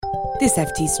This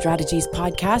FT Strategies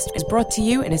podcast is brought to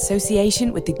you in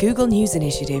association with the Google News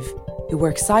Initiative, who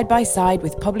work side by side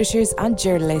with publishers and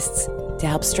journalists to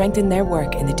help strengthen their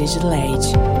work in the digital age.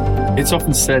 It's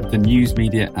often said the news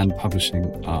media and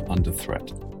publishing are under threat.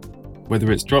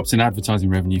 Whether it's drops in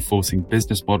advertising revenue forcing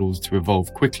business models to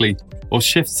evolve quickly or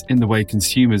shifts in the way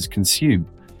consumers consume,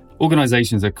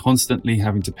 organisations are constantly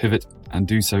having to pivot and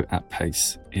do so at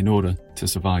pace in order to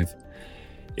survive.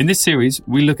 In this series,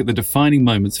 we look at the defining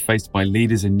moments faced by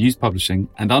leaders in news publishing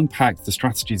and unpack the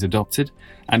strategies adopted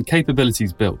and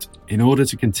capabilities built in order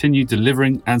to continue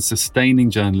delivering and sustaining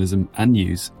journalism and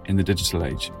news in the digital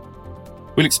age.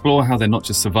 We'll explore how they're not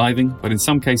just surviving, but in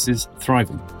some cases,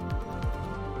 thriving.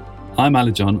 I'm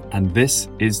Alajon, and this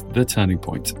is The Turning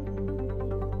Point.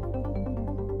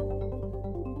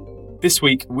 This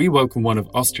week, we welcome one of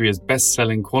Austria's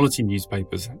best-selling quality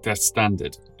newspapers, Der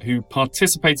Standard, who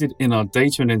participated in our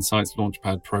Data and Insights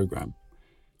Launchpad programme.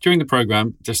 During the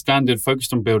programme, Der Standard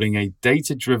focused on building a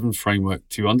data-driven framework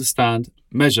to understand,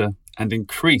 measure, and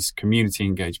increase community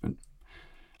engagement.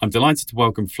 I'm delighted to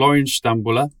welcome Florian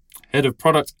Stambuller, Head of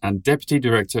Product and Deputy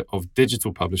Director of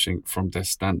Digital Publishing from Der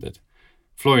Standard.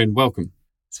 Florian, welcome.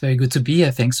 It's very good to be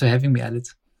here. Thanks for having me,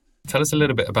 Alex. Tell us a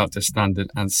little bit about Der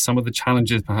Standard and some of the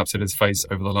challenges perhaps it has faced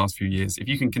over the last few years. If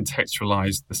you can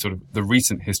contextualize the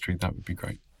recent history, that would be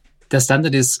great. Der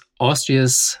Standard is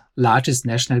Austria's largest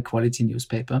national quality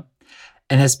newspaper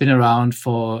and has been around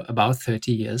for about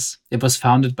 30 years. It was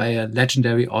founded by a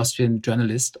legendary Austrian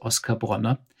journalist, Oskar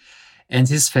Bronner, and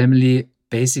his family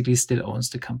basically still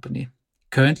owns the company.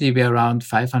 Currently, we are around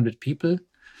 500 people,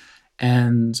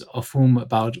 and of whom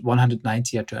about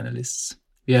 190 are journalists.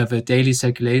 We have a daily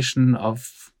circulation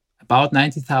of about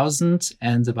 90,000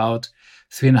 and about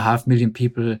 3.5 million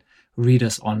people read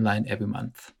us online every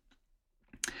month.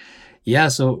 Yeah,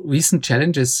 so recent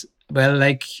challenges. Well,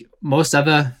 like most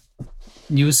other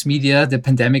news media, the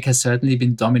pandemic has certainly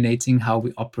been dominating how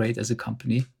we operate as a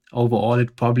company. Overall,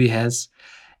 it probably has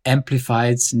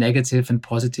amplified negative and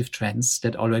positive trends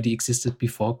that already existed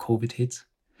before COVID hit.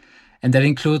 And that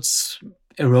includes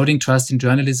eroding trust in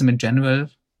journalism in general,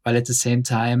 while at the same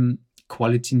time,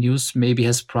 quality news maybe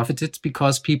has profited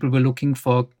because people were looking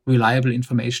for reliable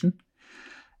information.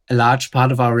 A large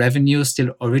part of our revenue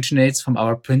still originates from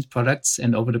our print products,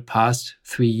 and over the past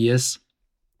 3 years,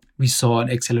 we saw an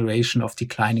acceleration of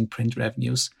declining print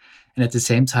revenues, and at the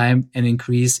same time, an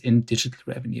increase in digital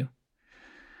revenue.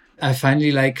 I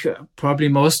finally, like probably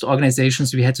most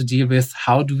organizations, we had to deal with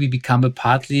how do we become a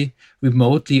partly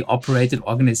remotely operated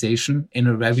organization in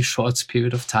a very short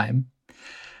period of time.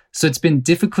 So it's been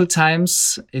difficult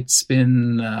times. It's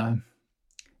been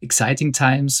exciting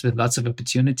times with lots of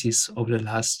opportunities over the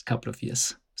last couple of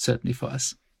years, certainly for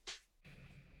us.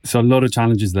 So a lot of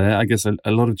challenges there. I guess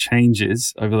a lot of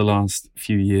changes over the last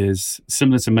few years,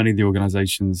 similar to many of the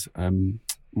organizations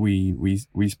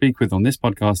we speak with on this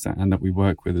podcast and that we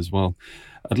work with as well.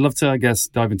 I'd love to, I guess,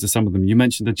 dive into some of them. You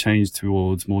mentioned a change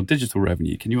towards more digital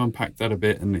revenue. Can you unpack that a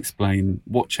bit and explain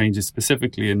what changes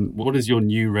specifically and what does your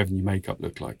new revenue makeup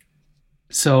look like?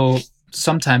 So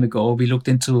some time ago, we looked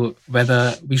into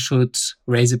whether we should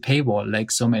raise a paywall like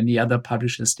so many other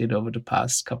publishers did over the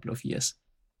past couple of years.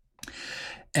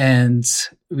 And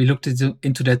we looked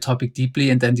into that topic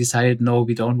deeply and then decided, no,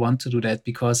 we don't want to do that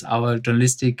because our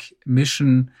journalistic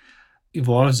mission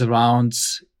evolves around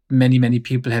many, many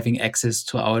people having access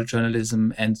to our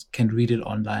journalism and can read it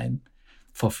online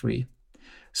for free.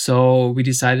 So we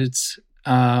decided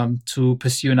to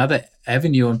pursue another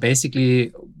avenue. And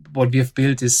basically what we have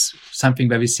built is something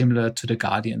very similar to The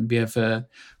Guardian. We have a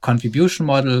contribution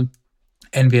model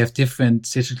and we have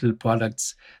different digital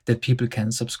products that people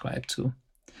can subscribe to.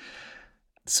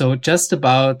 So just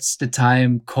about the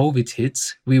time COVID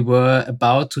hit, we were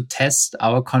about to test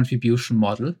our contribution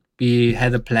model. We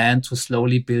had a plan to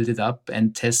slowly build it up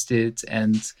and test it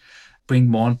and bring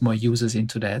more and more users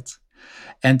into that.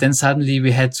 And then suddenly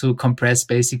we had to compress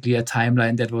basically a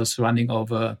timeline that was running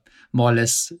over more or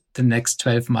less the next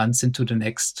 12 months into the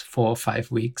next 4 or 5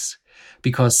 weeks,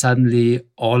 because suddenly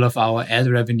all of our ad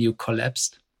revenue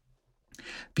collapsed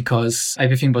because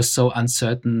everything was so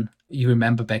uncertain. You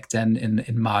remember back then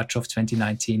in March of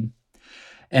 2019.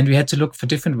 And we had to look for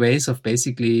different ways of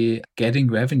basically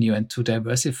getting revenue and to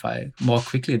diversify more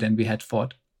quickly than we had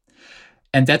thought.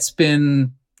 And that's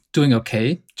been doing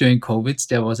okay. During COVID,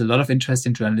 there was a lot of interest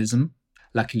in journalism,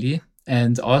 luckily.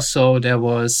 And also there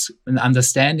was an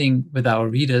understanding with our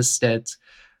readers that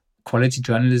quality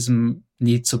journalism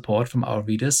needs support from our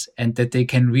readers and that they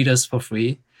can read us for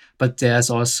free. But there's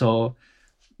also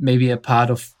maybe a part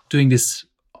of doing this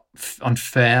on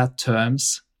fair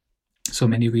terms. So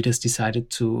many readers decided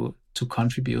to to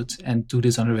contribute and do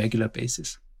this on a regular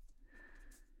basis.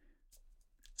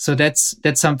 So that's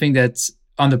something that's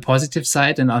on the positive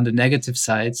side. And on the negative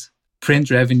side,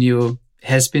 print revenue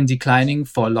has been declining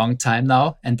for a long time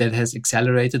now, and that has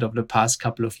accelerated over the past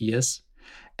couple of years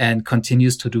and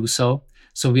continues to do so.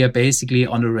 So we are basically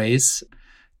on a race,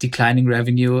 declining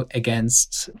revenue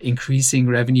against increasing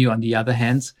revenue on the other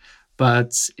hand.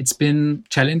 But it's been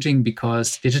challenging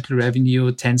because digital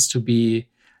revenue tends to be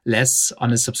less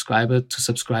on a subscriber to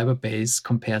subscriber base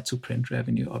compared to print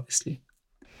revenue, obviously.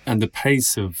 And the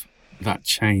pace of that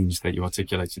change that you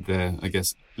articulated there, I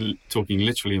guess, talking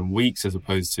literally in weeks as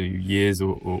opposed to years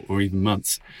or even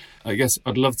months, I guess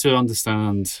I'd love to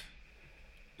understand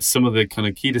some of the kind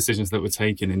of key decisions that were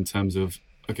taken in terms of,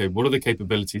 okay, what are the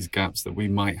capabilities gaps that we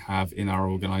might have in our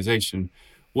organization?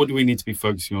 What do we need to be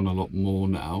focusing on a lot more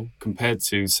now compared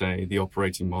to, say, the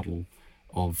operating model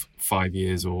of 5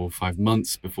 years or 5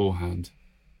 months beforehand?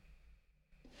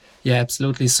 Yeah,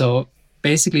 absolutely. So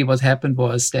basically what happened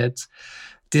was that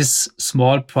this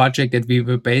small project that we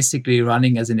were basically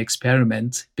running as an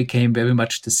experiment became very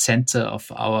much the center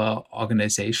of our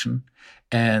organization.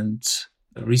 And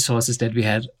the resources that we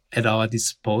had at our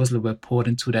disposal were poured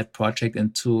into that project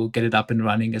and to get it up and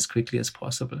running as quickly as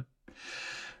possible.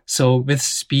 So with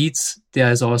speed,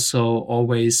 there is also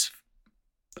always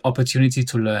opportunity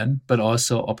to learn, but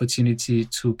also opportunity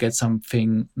to get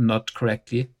something not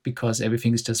correctly because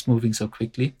everything is just moving so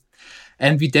quickly.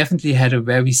 And we definitely had a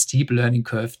very steep learning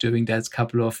curve during that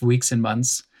couple of weeks and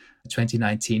months,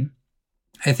 2019.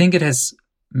 I think it has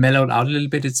mellowed out a little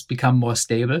bit. It's become more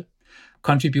stable.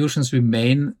 Contributions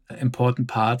remain an important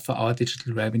part for our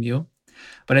digital revenue.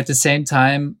 But at the same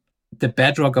time, the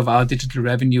bedrock of our digital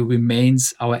revenue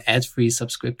remains our ad-free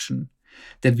subscription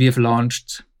that we have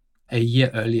launched a year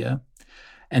earlier.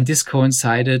 And this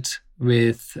coincided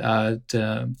with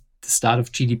the start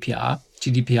of GDPR.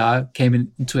 GDPR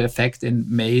came into effect in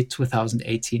May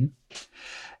 2018.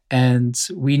 And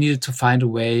we needed to find a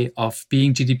way of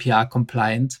being GDPR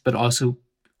compliant, but also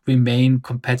remain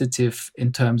competitive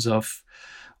in terms of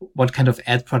what kind of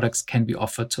ad products can be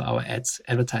offered to our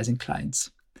advertising clients.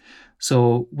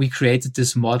 So we created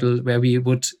this model where we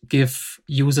would give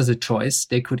users a choice.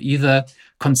 They could either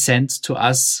consent to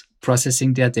us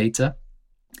processing their data,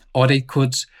 or they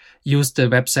could use the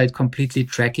website completely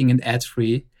tracking and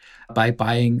ad-free by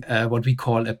buying what we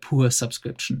call a pure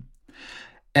subscription.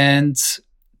 And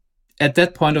at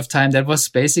that point of time, that was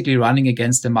basically running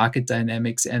against the market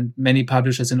dynamics. And many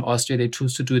publishers in Austria, they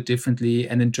choose to do it differently.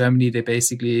 And in Germany, they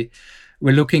basically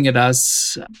were looking at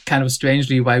us kind of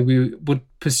strangely why we would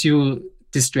pursue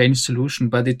this strange solution.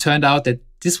 But it turned out that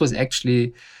this was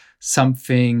actually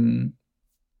something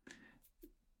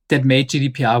that made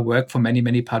GDPR work for many,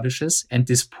 many publishers. And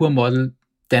this pure model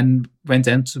then went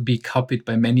on to be copied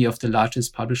by many of the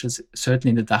largest publishers,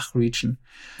 certainly in the DACH region.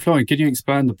 Florian, could you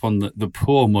expand upon the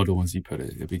poor model, as you put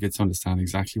it? It'd be good to understand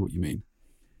exactly what you mean.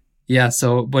 Yeah,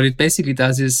 so what it basically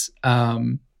does is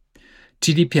GDPR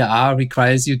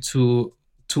requires you to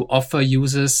offer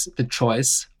users the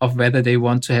choice of whether they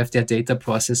want to have their data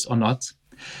processed or not.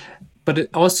 But it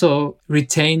also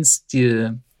retains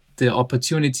the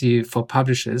opportunity for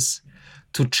publishers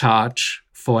to charge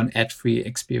for an ad-free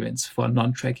experience, for a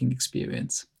non-tracking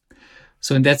experience.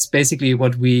 So, and that's basically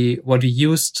what we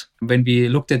used when we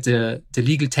looked at the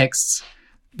legal texts.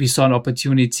 We saw an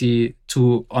opportunity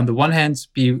to, on the one hand,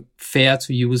 be fair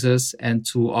to users and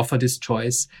to offer this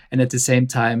choice, and at the same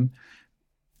time,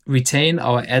 retain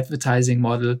our advertising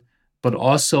model, but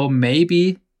also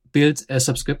maybe build a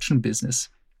subscription business.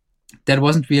 That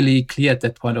wasn't really clear at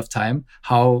that point of time,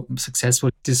 how successful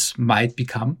this might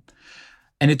become.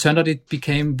 And it turned out it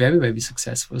became very, very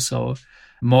successful. So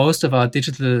most of our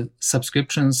digital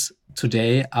subscriptions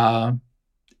today are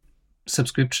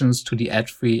subscriptions to the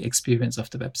ad-free experience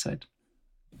of the website.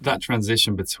 That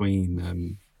transition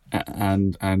between,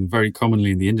 and very commonly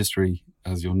in the industry,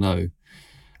 as you'll know,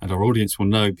 and our audience will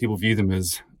know, people view them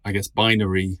as, I guess,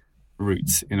 binary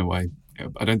routes in a way.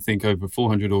 I don't think over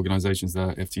 400 organizations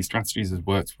that FT Strategies has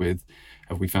worked with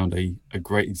have we found a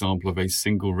great example of a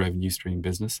single revenue stream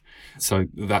business. So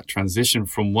that transition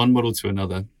from one model to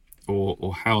another,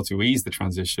 or how to ease the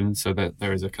transition so that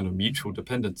there is a kind of mutual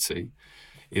dependency,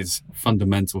 is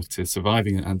fundamental to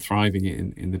surviving and thriving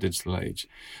in the digital age.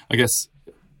 I guess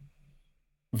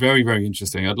very, very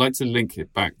interesting. I'd like to link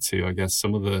it back to, I guess,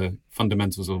 some of the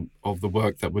fundamentals of the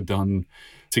work that were done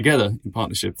together in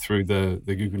partnership through the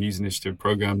Google News Initiative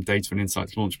program, Data and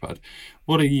Insights Launchpad.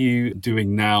 What are you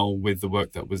doing now with the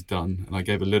work that was done? And I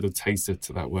gave a little taster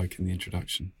to that work in the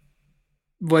introduction.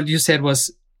 What you said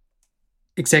was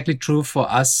exactly true for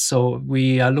us. So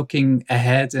we are looking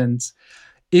ahead, and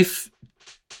if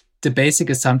the basic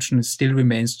assumption still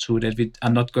remains true that we are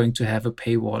not going to have a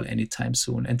paywall anytime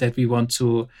soon, and that we want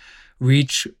to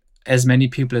reach as many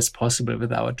people as possible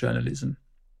with our journalism,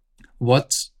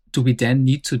 what do we then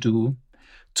need to do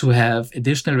to have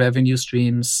additional revenue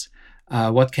streams?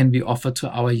 What can we offer to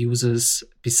our users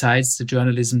besides the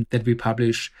journalism that we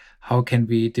publish? How can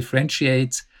we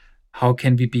differentiate? How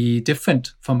can we be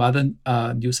different from other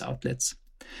news outlets?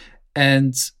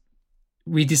 And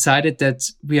we decided that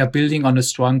we are building on a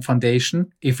strong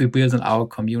foundation if we build on our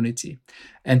community.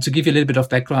 And to give you a little bit of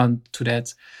background to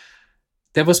that,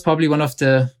 that was probably one of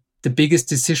the biggest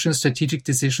decisions, strategic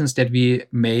decisions that we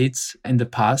made in the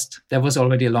past. That was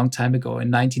already a long time ago.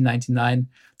 In 1999,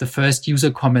 the first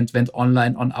user comment went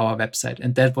online on our website.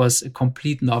 And that was a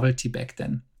complete novelty back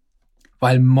then.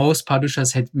 While most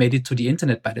publishers had made it to the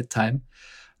internet by that time,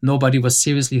 nobody was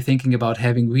seriously thinking about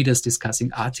having readers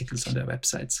discussing articles on their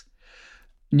websites.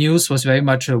 News was very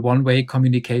much a one-way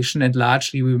communication and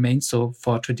largely remained so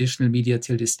for traditional media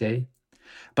till this day.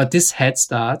 But this head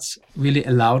start really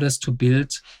allowed us to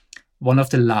build one of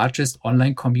the largest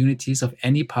online communities of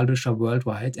any publisher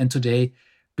worldwide. And today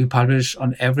we publish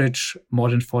on average more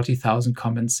than 40,000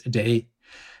 comments a day.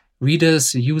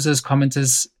 Readers, users,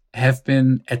 commenters have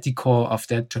been at the core of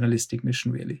that journalistic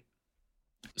mission, really.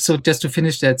 So just to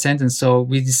finish that sentence, so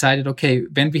we decided, okay,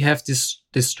 when we have this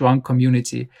strong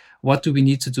community, what do we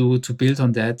need to do to build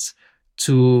on that,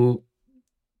 to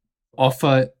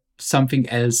offer something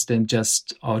else than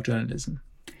just our journalism?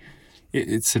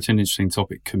 It's such an interesting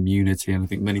topic, community. And I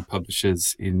think many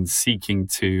publishers, in seeking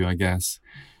to, I guess,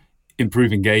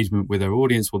 improve engagement with their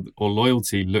audience or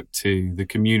loyalty, look to the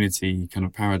community kind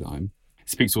of paradigm. It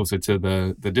speaks also to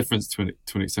the difference to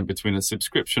an extent between a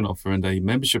subscription offer and a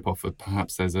membership offer.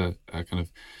 Perhaps there's a kind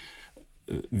of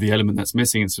the element that's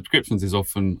missing in subscriptions is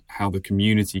often how the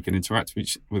community can interact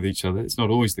with each other. It's not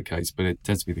always the case, but it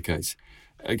tends to be the case.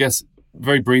 I guess,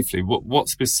 very briefly, what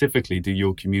specifically do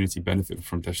your community benefit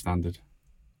from Dash Standard?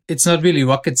 It's not really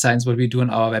rocket science what we do on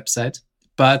our website,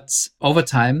 but over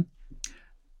time,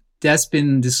 there's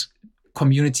been this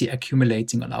community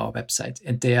accumulating on our website,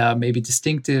 and they are maybe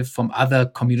distinctive from other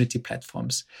community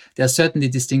platforms. They are certainly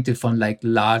distinctive from like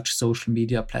large social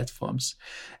media platforms.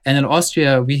 And in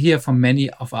Austria, we hear from many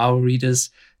of our readers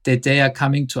that they are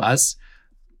coming to us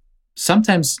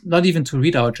sometimes not even to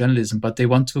read our journalism, but they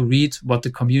want to read what the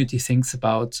community thinks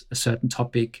about a certain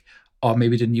topic or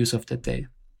maybe the news of that day.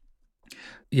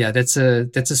 Yeah, that's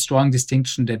a strong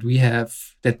distinction that we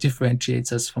have that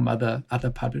differentiates us from other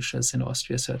publishers in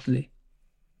Austria, certainly.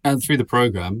 And through the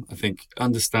program, I think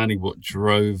understanding what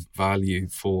drove value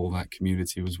for that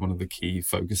community was one of the key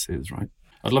focuses, right?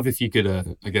 I'd love if you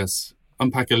could,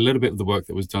 unpack a little bit of the work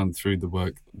that was done through the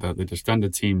work that the Dash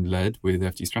Standard team led with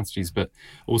FT Strategies, but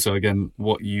also, again,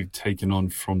 what you've taken on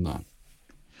from that.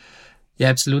 Yeah,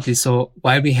 absolutely. So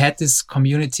while we had this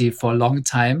community for a long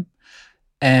time,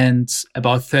 and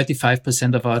about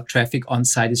 35% of our traffic on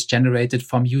site is generated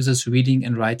from users reading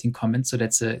and writing comments. So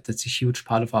that's a huge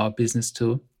part of our business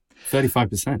too.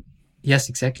 35%? Yes,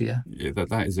 exactly. Yeah,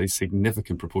 that is a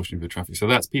significant proportion of your traffic. So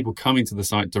that's people coming to the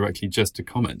site directly just to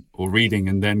comment or reading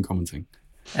and then commenting.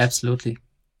 Absolutely.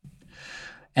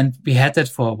 And we had that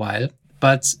for a while,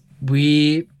 but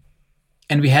we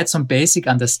had some basic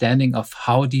understanding of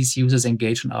how these users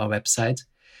engage on our website.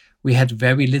 We had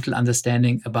very little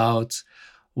understanding about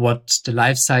what the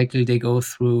life cycle they go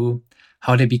through,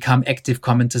 how they become active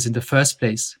commenters in the first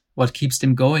place, what keeps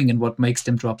them going and what makes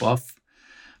them drop off.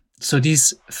 So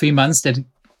these 3 months that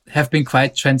have been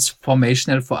quite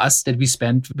transformational for us that we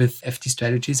spent with FT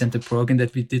Strategies and the program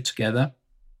that we did together.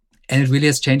 And it really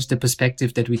has changed the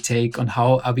perspective that we take on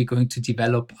how are we going to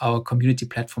develop our community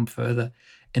platform further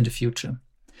in the future.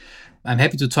 I'm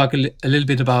happy to talk a little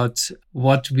bit about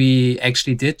what we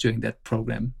actually did during that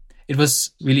program. It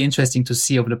was really interesting to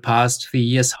see over the past 3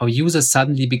 years how users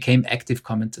suddenly became active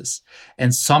commenters.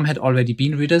 And some had already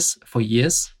been readers for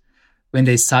years when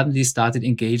they suddenly started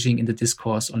engaging in the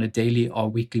discourse on a daily or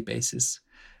weekly basis.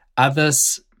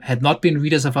 Others had not been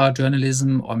readers of our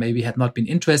journalism or maybe had not been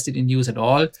interested in news at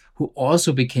all, who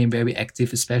also became very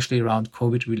active, especially around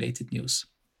COVID-related news.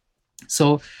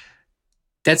 So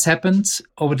that's happened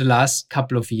over the last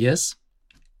couple of years.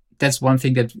 That's one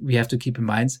thing that we have to keep in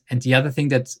mind. And the other thing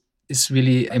that is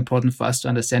really important for us to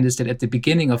understand is that at the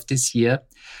beginning of this year,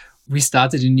 we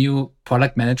started a new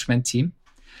product management team.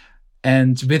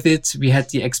 And with it, we had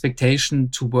the expectation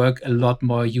to work a lot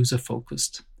more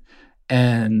user-focused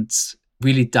and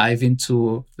really dive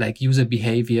into like user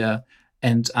behavior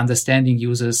and understanding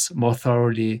users more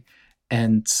thoroughly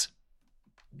and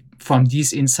from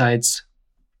these insights,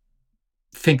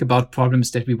 think about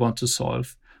problems that we want to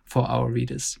solve for our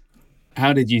readers.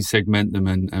 How did you segment them,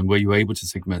 and were you able to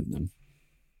segment them?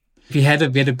 We had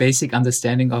a basic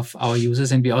understanding of our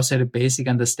users, and we also had a basic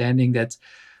understanding that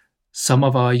some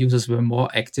of our users were more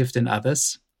active than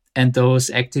others. And those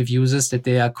active users, that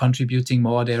they are contributing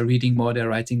more, they're reading more, they're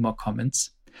writing more comments.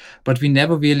 But we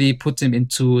never really put them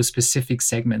into specific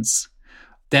segments.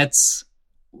 That's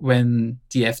when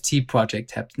the FT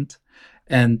project happened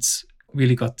and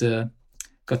really got the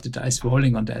dice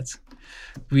rolling on that.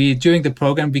 During the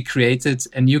program, we created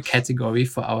a new category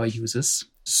for our users,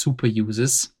 super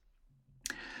users.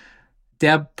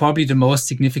 They're probably the most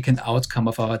significant outcome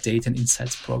of our data and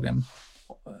insights program,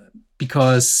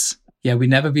 because we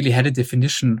never really had a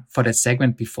definition for that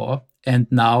segment before. And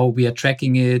now we are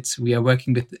tracking it. We are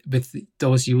working with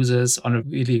those users on a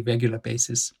really regular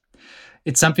basis.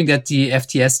 It's something that the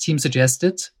FTS team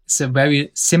suggested. It's a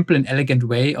very simple and elegant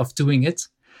way of doing it.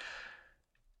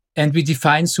 And we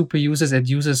define super users as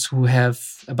users who have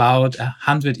about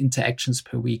 100 interactions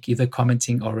per week, either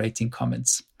commenting or rating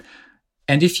comments.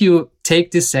 And if you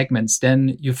take these segments,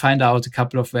 then you find out a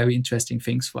couple of very interesting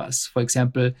things for us. For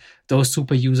example, those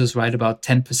super users write about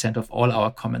 10% of all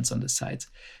our comments on the site.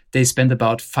 They spend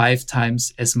about 5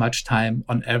 times as much time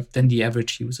than the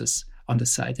average users on the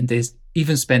site. And they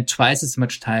even spend twice as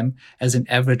much time as an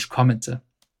average commenter.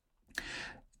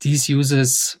 These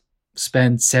users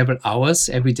spend several hours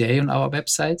every day on our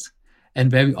website.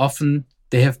 And very often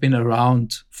they have been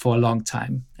around for a long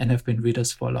time and have been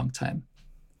readers for a long time.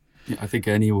 Yeah, I think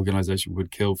any organization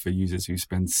would kill for users who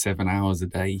spend 7 hours a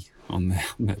day on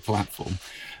their platform.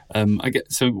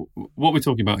 So what we're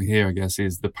talking about here, I guess,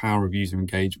 is the power of user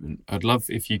engagement. I'd love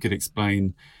if you could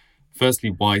explain, firstly,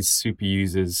 why super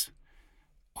users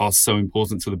are so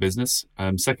important to the business.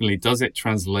 Secondly, does it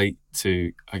translate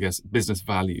to, I guess, business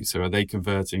value? So are they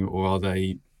converting, or are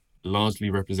they largely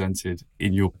represented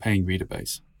in your paying reader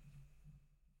base?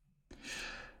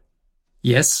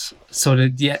 Yes. So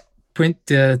the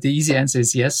easy answer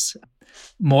is yes.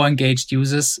 More engaged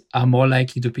users are more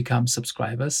likely to become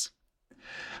subscribers.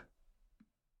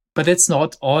 But that's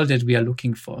not all that we are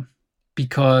looking for,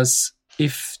 because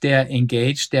if they're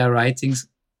engaged, they're writing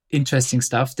interesting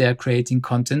stuff, they're creating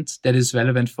content that is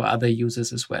relevant for other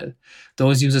users as well.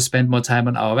 Those users spend more time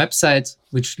on our website,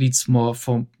 which leads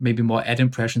for maybe more ad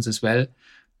impressions as well.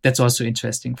 That's also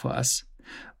interesting for us.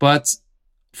 But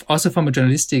also from a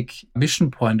journalistic mission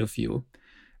point of view,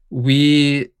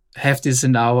 we have this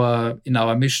in our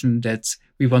mission that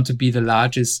we want to be the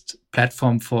largest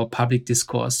platform for public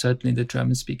discourse, certainly in the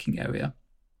German-speaking area.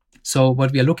 So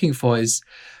what we are looking for is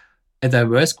a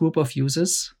diverse group of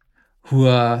users who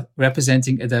are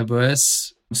representing a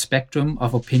diverse spectrum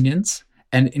of opinions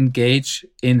and engage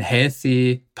in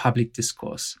healthy public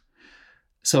discourse.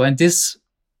 So, and this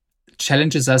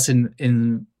challenges us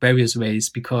in various ways,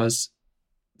 because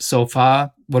so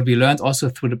far what we learned also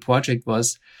through the project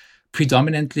was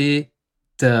predominantly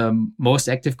the most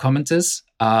active commenters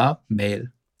are male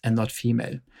and not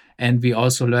female. And we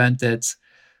also learned that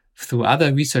through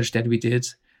other research that we did,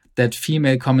 that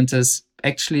female commenters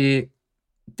actually,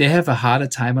 they have a harder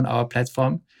time on our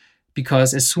platform,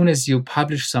 because as soon as you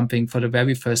publish something for the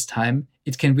very first time,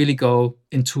 it can really go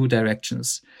in 2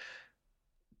 directions.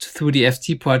 Through the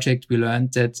FT project, we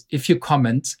learned that if you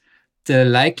comment, the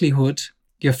likelihood,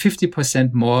 you're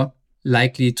 50% more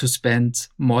likely to spend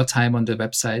more time on the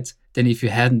website than if you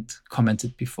hadn't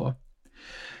commented before.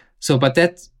 So, but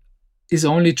that is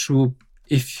only true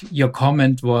if your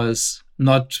comment was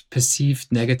not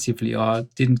perceived negatively or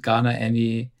didn't garner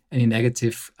any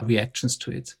negative reactions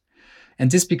to it. And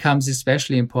this becomes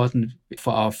especially important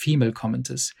for our female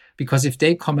commenters, because if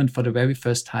they comment for the very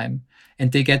first time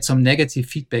and they get some negative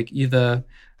feedback, either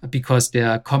because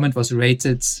their comment was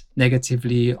rated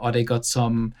negatively or they got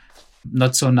some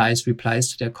not so nice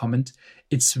replies to their comment,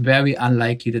 it's very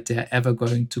unlikely that they're ever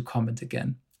going to comment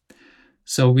again.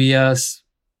 So we are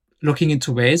looking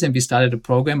into ways, and we started a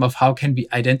program of how can we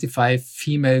identify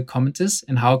female commenters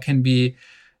and how can we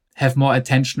have more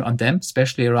attention on them,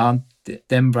 especially around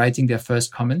them writing their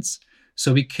first comments,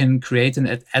 so we can create an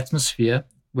atmosphere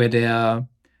where they are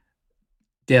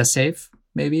safe.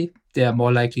 Maybe they are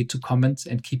more likely to comment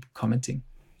and keep commenting.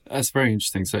 That's very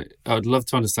interesting. So I'd love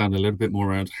to understand a little bit more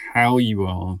around how you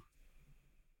are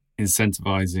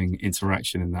incentivizing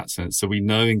interaction in that sense. So we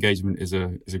know engagement is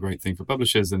a great thing for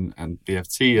publishers, and the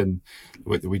FT and the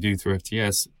work that we do through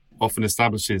FTS often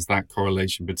establishes that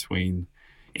correlation between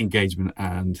engagement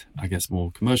and, I guess, more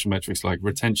commercial metrics like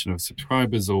retention of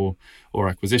subscribers or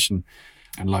acquisition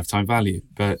and lifetime value.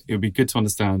 But it would be good to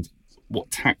understand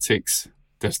what tactics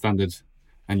Der Standard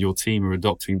and your team are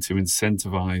adopting to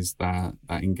incentivize that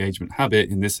engagement habit,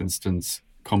 in this instance,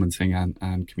 commenting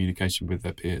and communication with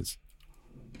their peers?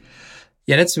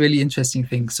 Yeah, that's a really interesting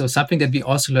thing. So something that we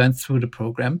also learned through the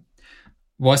program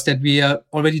was that we are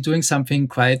already doing something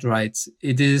quite right.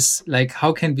 It is like,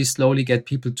 how can we slowly get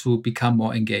people to become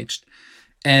more engaged?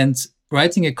 And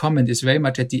writing a comment is very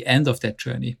much at the end of that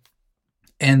journey.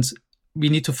 And we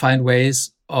need to find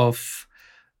ways of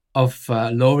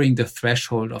lowering the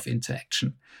threshold of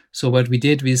interaction. So what we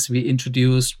did was we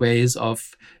introduced ways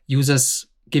of users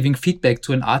giving feedback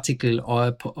to an article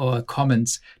or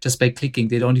comments just by clicking.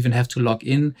 They don't even have to log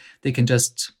in. They can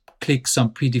just click some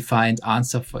predefined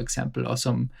answer, for example, or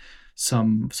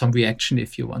some reaction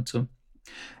if you want to.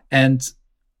 And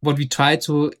what we try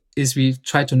to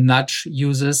nudge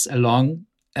users along,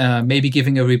 maybe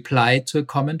giving a reply to a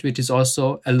comment, which is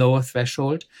also a lower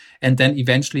threshold, and then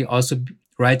eventually also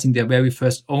writing their very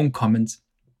first own comment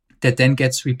that then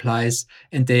gets replies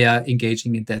and they are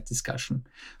engaging in that discussion.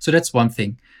 So that's one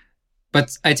thing.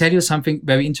 But I tell you something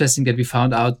very interesting that we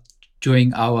found out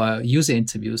during our user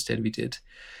interviews that we did.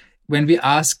 When we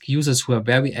ask users who are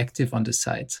very active on the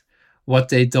site what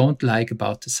they don't like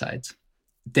about the site,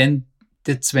 then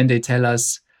that's when they tell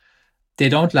us they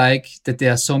don't like that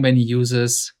there are so many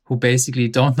users who basically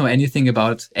don't know anything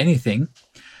about anything.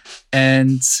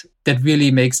 And that really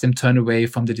makes them turn away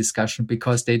from the discussion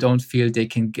because they don't feel they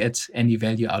can get any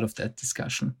value out of that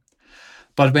discussion.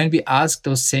 But when we ask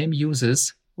those same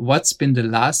users, what's been the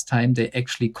last time they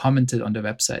actually commented on the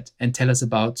website and tell us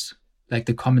about like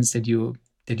the comments that you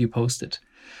posted,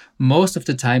 most of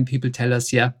the time people tell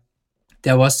us, yeah,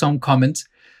 there was some comment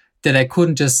that I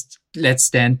couldn't just let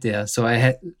stand there. So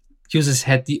users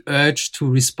had the urge to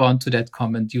respond to that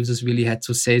comment. Users really had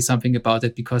to say something about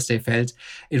it because they felt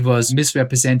it was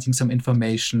misrepresenting some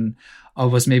information or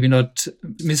was maybe not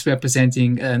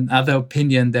misrepresenting another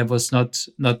opinion that was not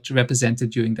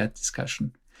represented during that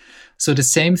discussion. So the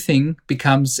same thing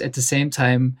becomes at the same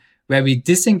time very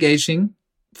disengaging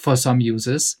for some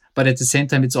users, but at the same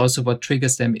time, it's also what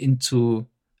triggers them into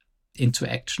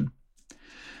action.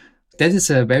 That is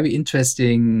a very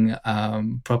interesting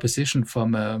proposition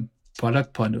from a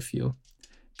product point of view,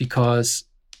 because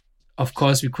of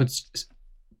course we could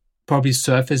probably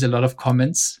surface a lot of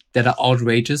comments that are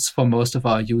outrageous for most of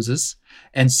our users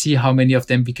and see how many of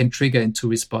them we can trigger into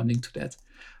responding to that.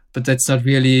 But that's not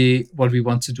really what we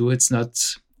want to do. It's not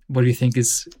what we think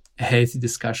is a healthy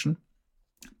discussion.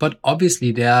 But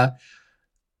obviously there are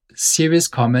serious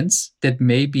comments that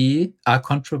maybe are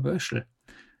controversial.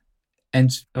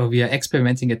 And we are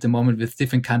experimenting at the moment with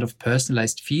different kind of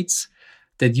personalized feeds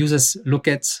that users look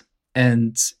at,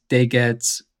 and they get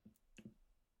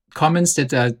comments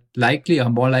that are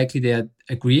more likely they are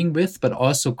agreeing with, but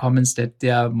also comments that they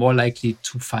are more likely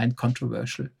to find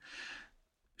controversial,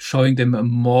 showing them a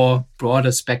more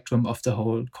broader spectrum of the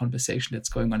whole conversation that's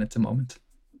going on at the moment.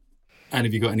 And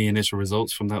have you got any initial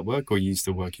results from that work, or are you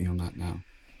still working on that now?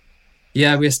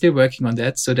 Yeah, we're still working on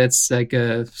that. So that's like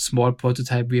a small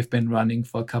prototype we've been running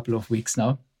for a couple of weeks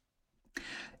now.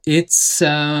 It's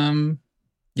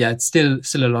it's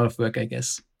still a lot of work, I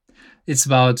guess. It's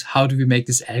about how do we make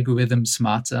this algorithm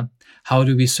smarter? How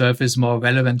do we surface more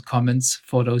relevant comments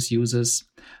for those users?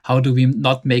 How do we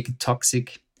not make it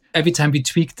toxic? Every time we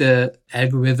tweak the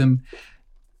algorithm,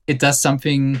 it does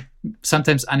something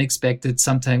sometimes unexpected,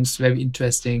 sometimes very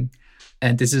interesting.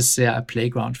 And this is a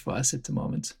playground for us at the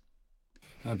moment.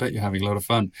 I bet you're having a lot of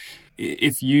fun.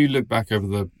 If you look back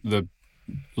over the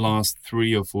last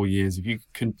 3 or 4 years, if you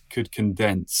could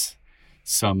condense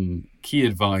some key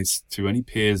advice to any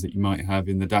peers that you might have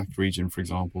in the DACH region, for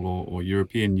example, or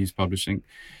European news publishing,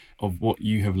 of what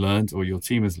you have learned or your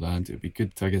team has learned, it would be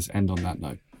good to, I guess, end on that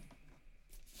note.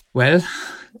 Well,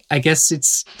 I guess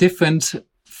it's different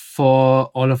for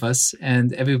all of us,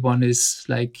 and everyone is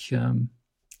like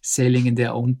sailing in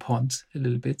their own pond a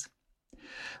little bit.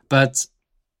 But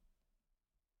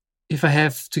if I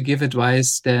have to give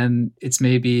advice, then it's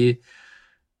maybe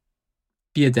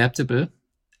be adaptable.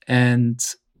 And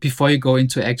before you go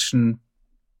into action,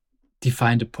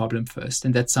 define the problem first.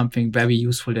 And that's something very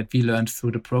useful that we learned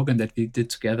through the program that we did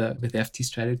together with FT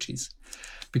Strategies.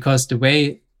 Because the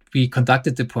way we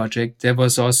conducted the project, that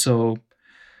was also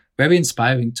very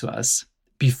inspiring to us.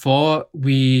 Before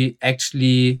we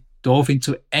actually dove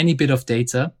into any bit of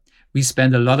data, we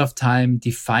spent a lot of time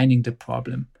defining the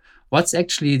problem. What's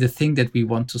actually the thing that we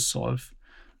want to solve?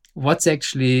 What's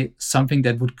actually something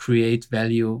that would create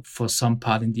value for some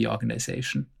part in the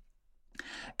organization?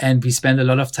 And we spend a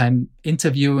lot of time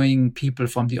interviewing people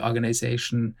from the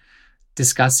organization,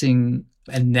 discussing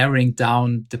and narrowing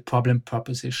down the problem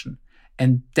proposition.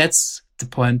 And that's the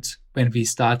point when we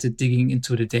started digging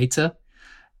into the data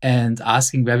and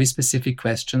asking very specific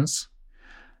questions.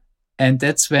 And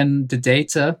that's when the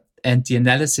data and the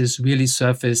analysis really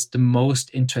surfaced the most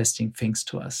interesting things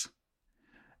to us.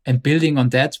 And building on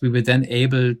that, we were then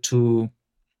able to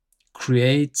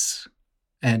create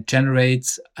and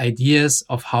generate ideas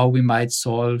of how we might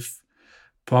solve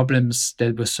problems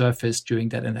that were surfaced during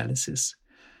that analysis.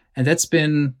 And that's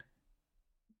been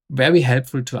very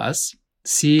helpful to us,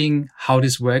 seeing how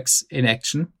this works in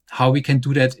action, how we can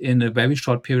do that in a very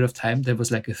short period of time. That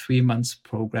was like a 3-month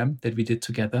program that we did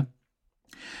together.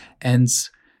 And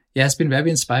yeah, it's been very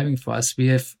inspiring for us. We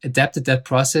have adapted that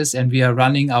process and we are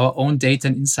running our own data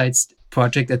and insights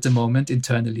project at the moment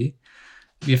internally.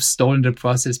 We have stolen the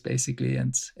process basically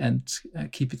and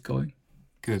keep it going.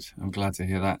 Good. I'm glad to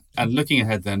hear that. And looking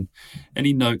ahead then,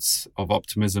 any notes of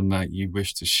optimism that you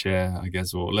wish to share, I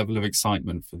guess, or level of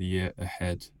excitement for the year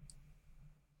ahead?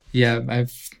 Yeah,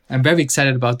 I'm very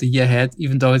excited about the year ahead,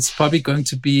 even though it's probably going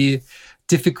to be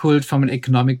difficult from an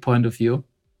economic point of view.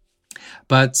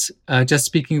 But just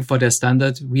speaking for Der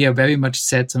Standard, we are very much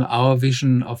set on our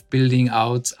vision of building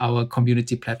out our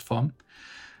community platform,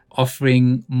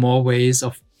 offering more ways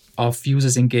of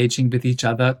users engaging with each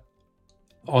other,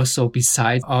 also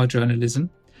besides our journalism.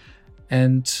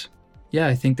 And yeah,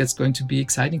 I think that's going to be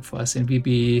exciting for us, and we'll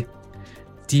be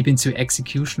deep into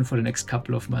execution for the next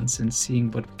couple of months and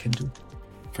seeing what we can do.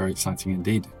 Very exciting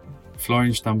indeed.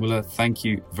 Florian Stambuller, thank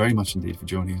you very much indeed for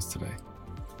joining us today.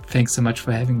 Thanks so much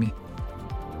for having me.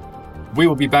 We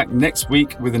will be back next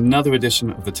week with another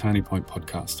edition of the Turning Point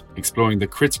podcast, exploring the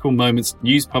critical moments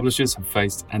news publishers have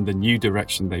faced and the new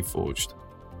direction they forged.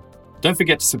 Don't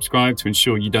forget to subscribe to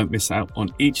ensure you don't miss out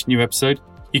on each new episode.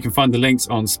 You can find the links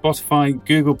on Spotify,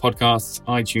 Google Podcasts,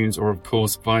 iTunes, or of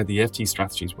course via the FT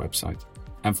Strategies website.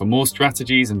 And for more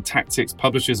strategies and tactics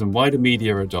publishers and wider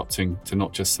media are adopting to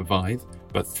not just survive,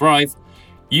 but thrive,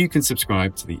 you can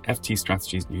subscribe to the FT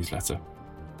Strategies newsletter.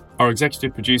 Our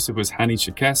executive producer was Hani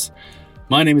Shakes.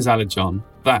 My name is Aled John.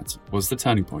 That was The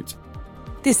Turning Point.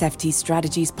 This FT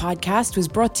Strategies podcast was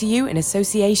brought to you in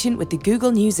association with the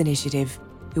Google News Initiative,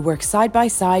 who work side by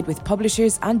side with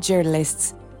publishers and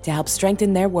journalists to help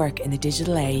strengthen their work in the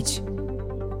digital age.